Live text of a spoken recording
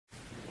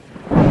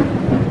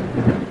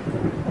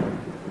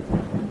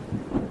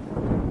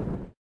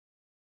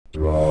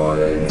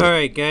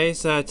Alright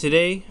guys,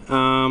 today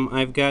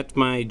I've got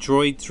my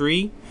Droid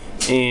 3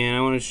 and I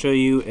want to show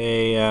you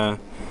a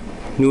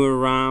newer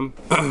ROM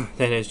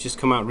that has just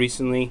come out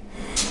recently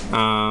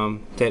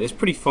that is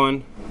pretty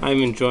fun.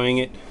 I'm enjoying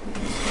it.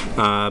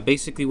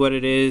 Basically what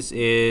it is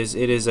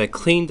a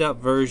cleaned up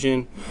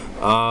version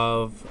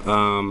of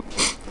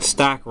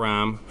stock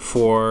ROM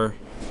for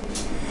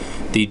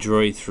the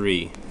Droid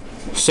 3.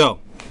 So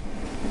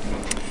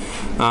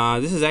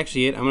this is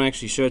actually it. I'm going to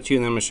actually show it to you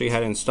and then I'm going to show you how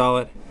to install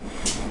it.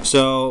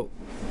 So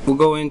we'll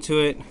go into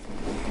it.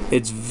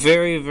 It's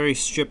very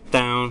stripped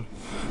down,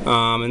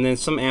 and then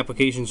some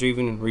applications are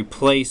even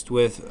replaced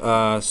with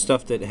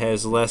stuff that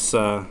has less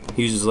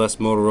uses less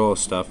Motorola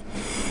stuff.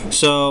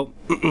 So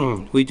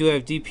we do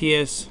have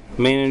DPS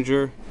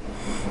manager,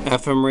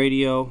 FM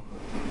radio,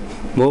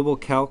 mobile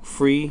calc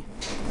free,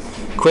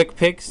 quick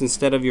picks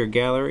instead of your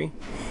gallery.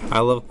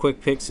 I love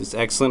quick picks, it's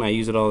excellent, I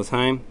use it all the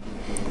time.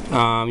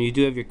 You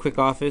do have your quick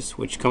office,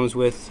 which comes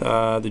with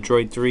the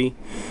Droid 3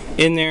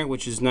 in there,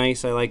 which is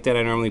nice. I like that.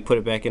 I normally put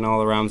it back in all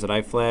the ROMs that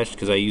I flashed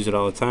because I use it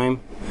all the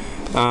time.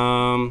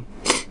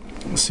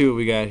 Let's see what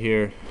we got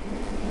here.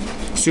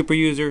 Super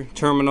user,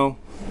 terminal.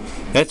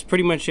 That's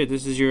pretty much it.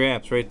 This is your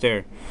apps right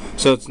there.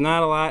 So it's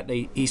not a lot.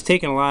 He's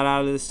taken a lot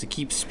out of this to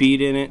keep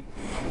speed in it.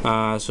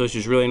 So it's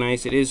just really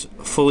nice. It is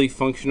fully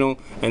functional,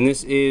 and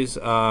this is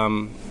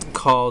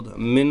called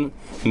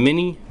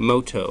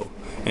Minimoto,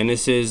 and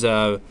this is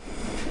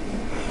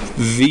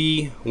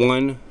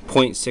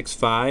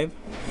V1.65.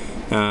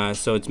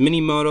 So it's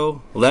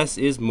Minimoto, less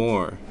is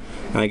more.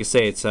 Like I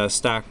say, it's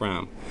stock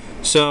ROM.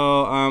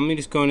 So let me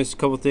just go into a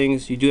couple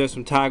things. You do have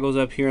some toggles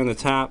up here on the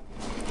top,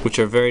 which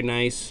are very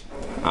nice.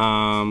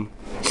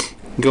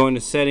 Go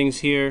into settings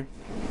here.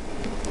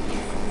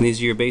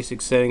 These are your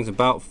basic settings.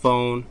 About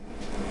phone,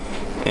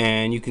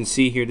 and you can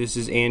see here this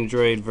is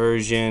Android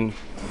version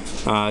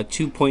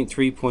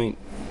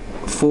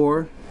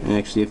 2.3.4, and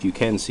actually if you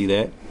can see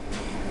that,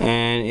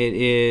 and it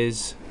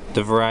is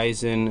the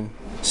Verizon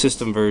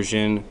system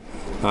version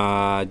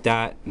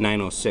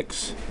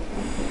 .906.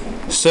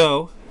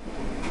 So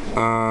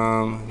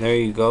there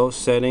you go,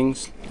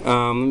 settings.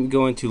 Let me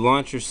go into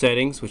launcher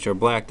settings, which are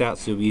blacked out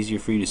so it'll be easier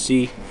for you to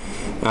see.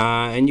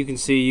 And you can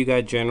see you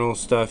got general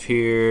stuff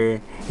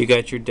here. You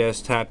got your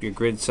desktop, your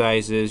grid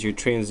sizes, your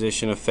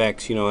transition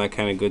effects, you know, that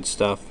kind of good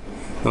stuff.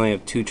 I only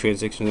have 2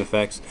 transition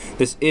effects.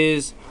 This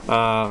is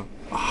a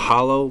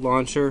hollow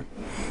launcher.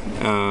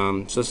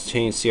 So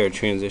let's see our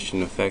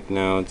transition effect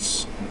now.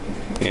 It's,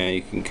 yeah,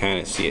 you can kind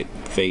of see it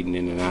fading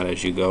in and out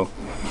as you go.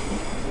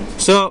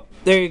 So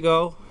there you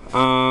go.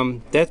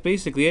 That's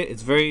basically it.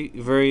 It's very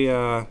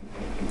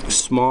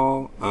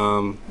small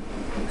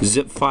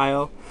zip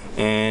file,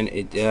 and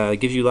it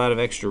gives you a lot of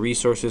extra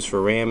resources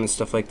for RAM and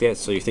stuff like that,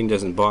 so your thing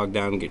doesn't bog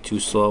down and get too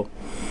slow.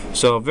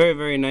 So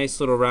very nice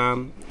little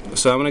ROM.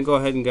 So I'm going to go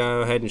ahead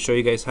and show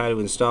you guys how to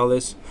install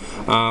this.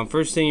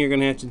 First thing you're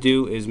going to have to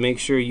do is make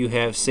sure you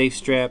have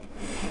SafeStrap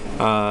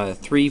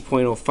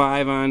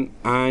 3.05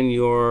 on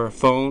your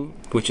phone,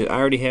 which I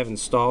already have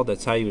installed.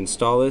 That's how you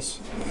install this.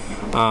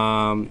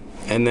 And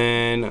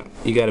then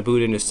you got to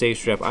boot into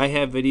SafeStrap. I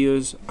have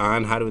videos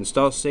on how to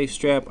install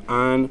SafeStrap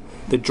on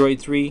the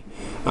Droid 3.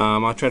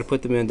 I'll try to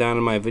put them down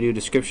in my video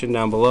description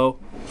down below.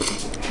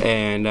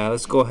 And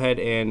let's go ahead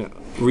and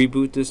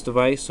reboot this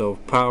device. So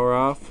power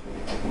off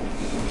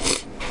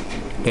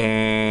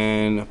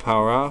and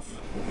power off,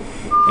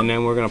 and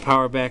then we're going to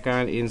power back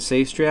on in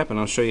SafeStrap, and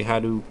I'll show you how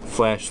to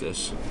flash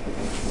this.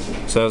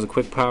 So that was a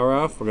quick power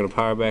off. We're going to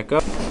power back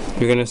up.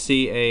 You're going to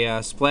see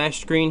a splash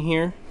screen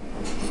here.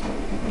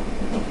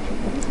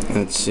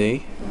 Let's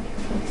see.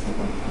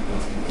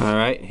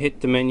 Alright, hit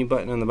the menu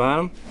button on the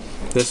bottom.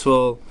 This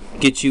will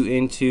get you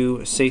into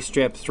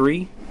SafeStrap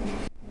 3.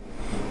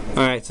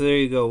 Alright, so there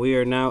you go. We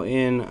are now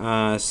in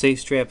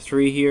SafeStrap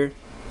 3 here,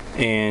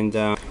 and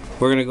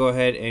we're going to go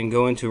ahead and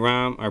go into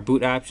ROM, our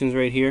boot options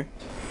right here.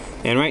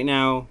 And right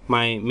now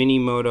my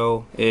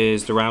Minimoto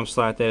is the ROM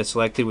slot that is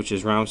selected, which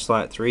is ROM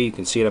slot 3. You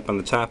can see it up on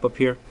the top up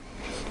here.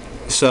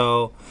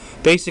 So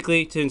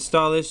basically, to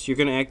install this, you're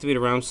going to activate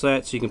a ROM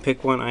slot, so you can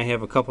pick one. I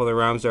have a couple other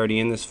ROMs already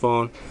in this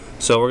phone,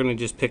 so we're going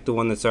to just pick the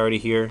one that's already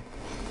here.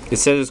 It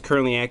says it's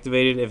currently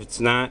activated. If it's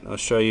not, I'll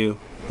show you.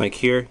 Like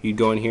here, you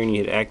go in here and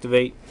you hit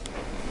activate.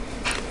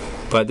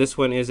 But this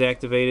one is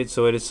activated,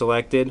 so it is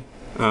selected.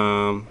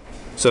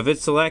 So if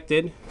it's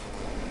selected,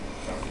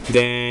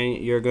 then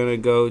you're going to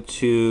go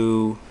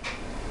to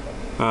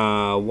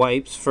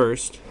wipes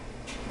first,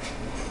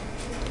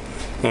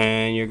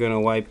 and you're going to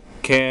wipe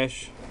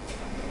cache,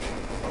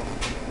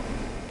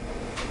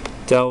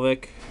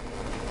 Delvic,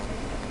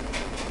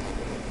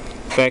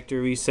 factory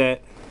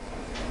reset,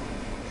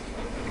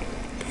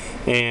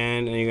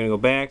 and then you're going to go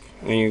back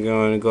and you're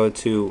going to go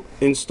to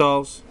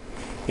installs,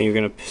 and you're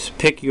going to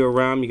pick your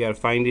ROM. You got to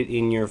find it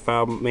in your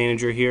file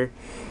manager here.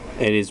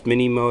 It is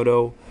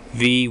Minimoto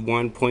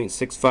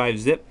V1.65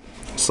 zip.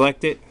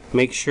 Select it,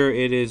 make sure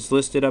it is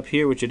listed up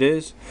here, which it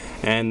is,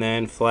 and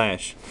then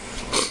flash.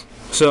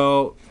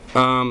 So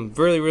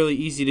Really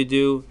easy to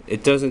do.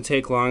 It doesn't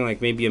take long,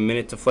 like maybe a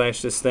minute to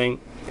flash this thing,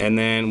 and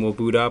then we'll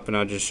boot up and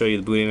I'll just show you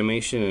the boot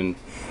animation, and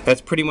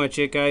that's pretty much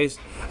it, guys.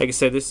 Like I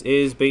said, this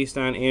is based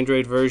on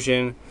Android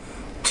version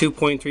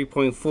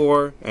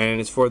 2.3.4 and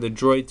it's for the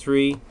Droid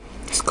 3.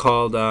 It's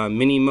called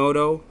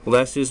Minimoto,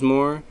 less is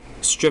more,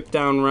 stripped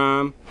down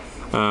ROM,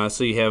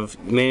 so you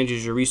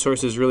manages your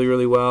resources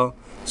really well,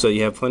 so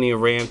you have plenty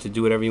of RAM to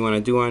do whatever you want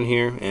to do on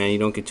here and you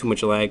don't get too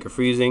much lag or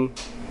freezing.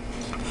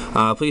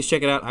 Please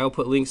check it out. I will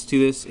put links to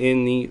this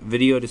in the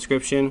video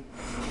description,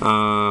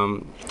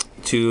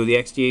 to the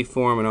XDA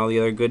forum and all the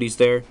other goodies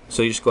there,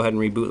 so you just go ahead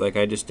and reboot like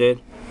I just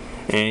did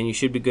and you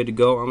should be good to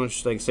go. I'm going to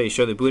just, like I say,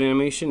 show the boot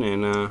animation,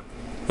 and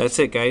that's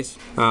it, guys.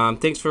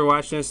 Thanks for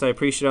watching this. I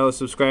appreciate all the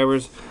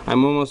subscribers.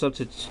 I'm almost up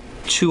to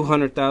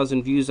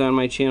 200,000 views on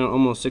my channel,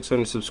 almost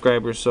 600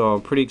 subscribers, so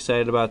I'm pretty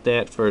excited about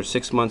that for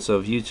 6 months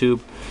of YouTube.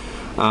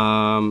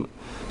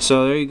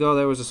 So there you go.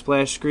 There was a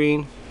splash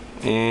screen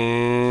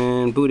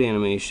and boot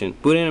animation.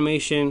 Boot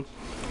animation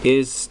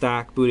is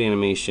stock boot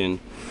animation,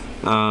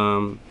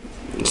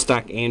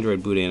 stock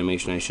Android boot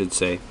animation, I should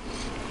say.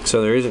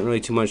 So there isn't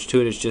really too much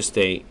to it. It's just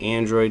a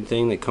Android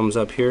thing that comes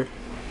up here,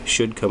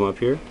 should come up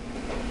here.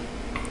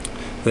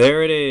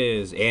 There it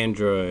is,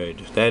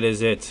 Android. That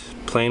is it.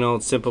 Plain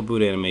old simple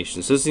boot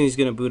animation. So this thing's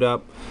gonna boot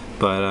up,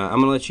 but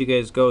I'm gonna let you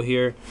guys go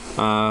here.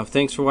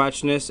 Thanks for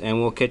watching this,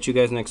 and we'll catch you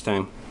guys next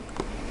time.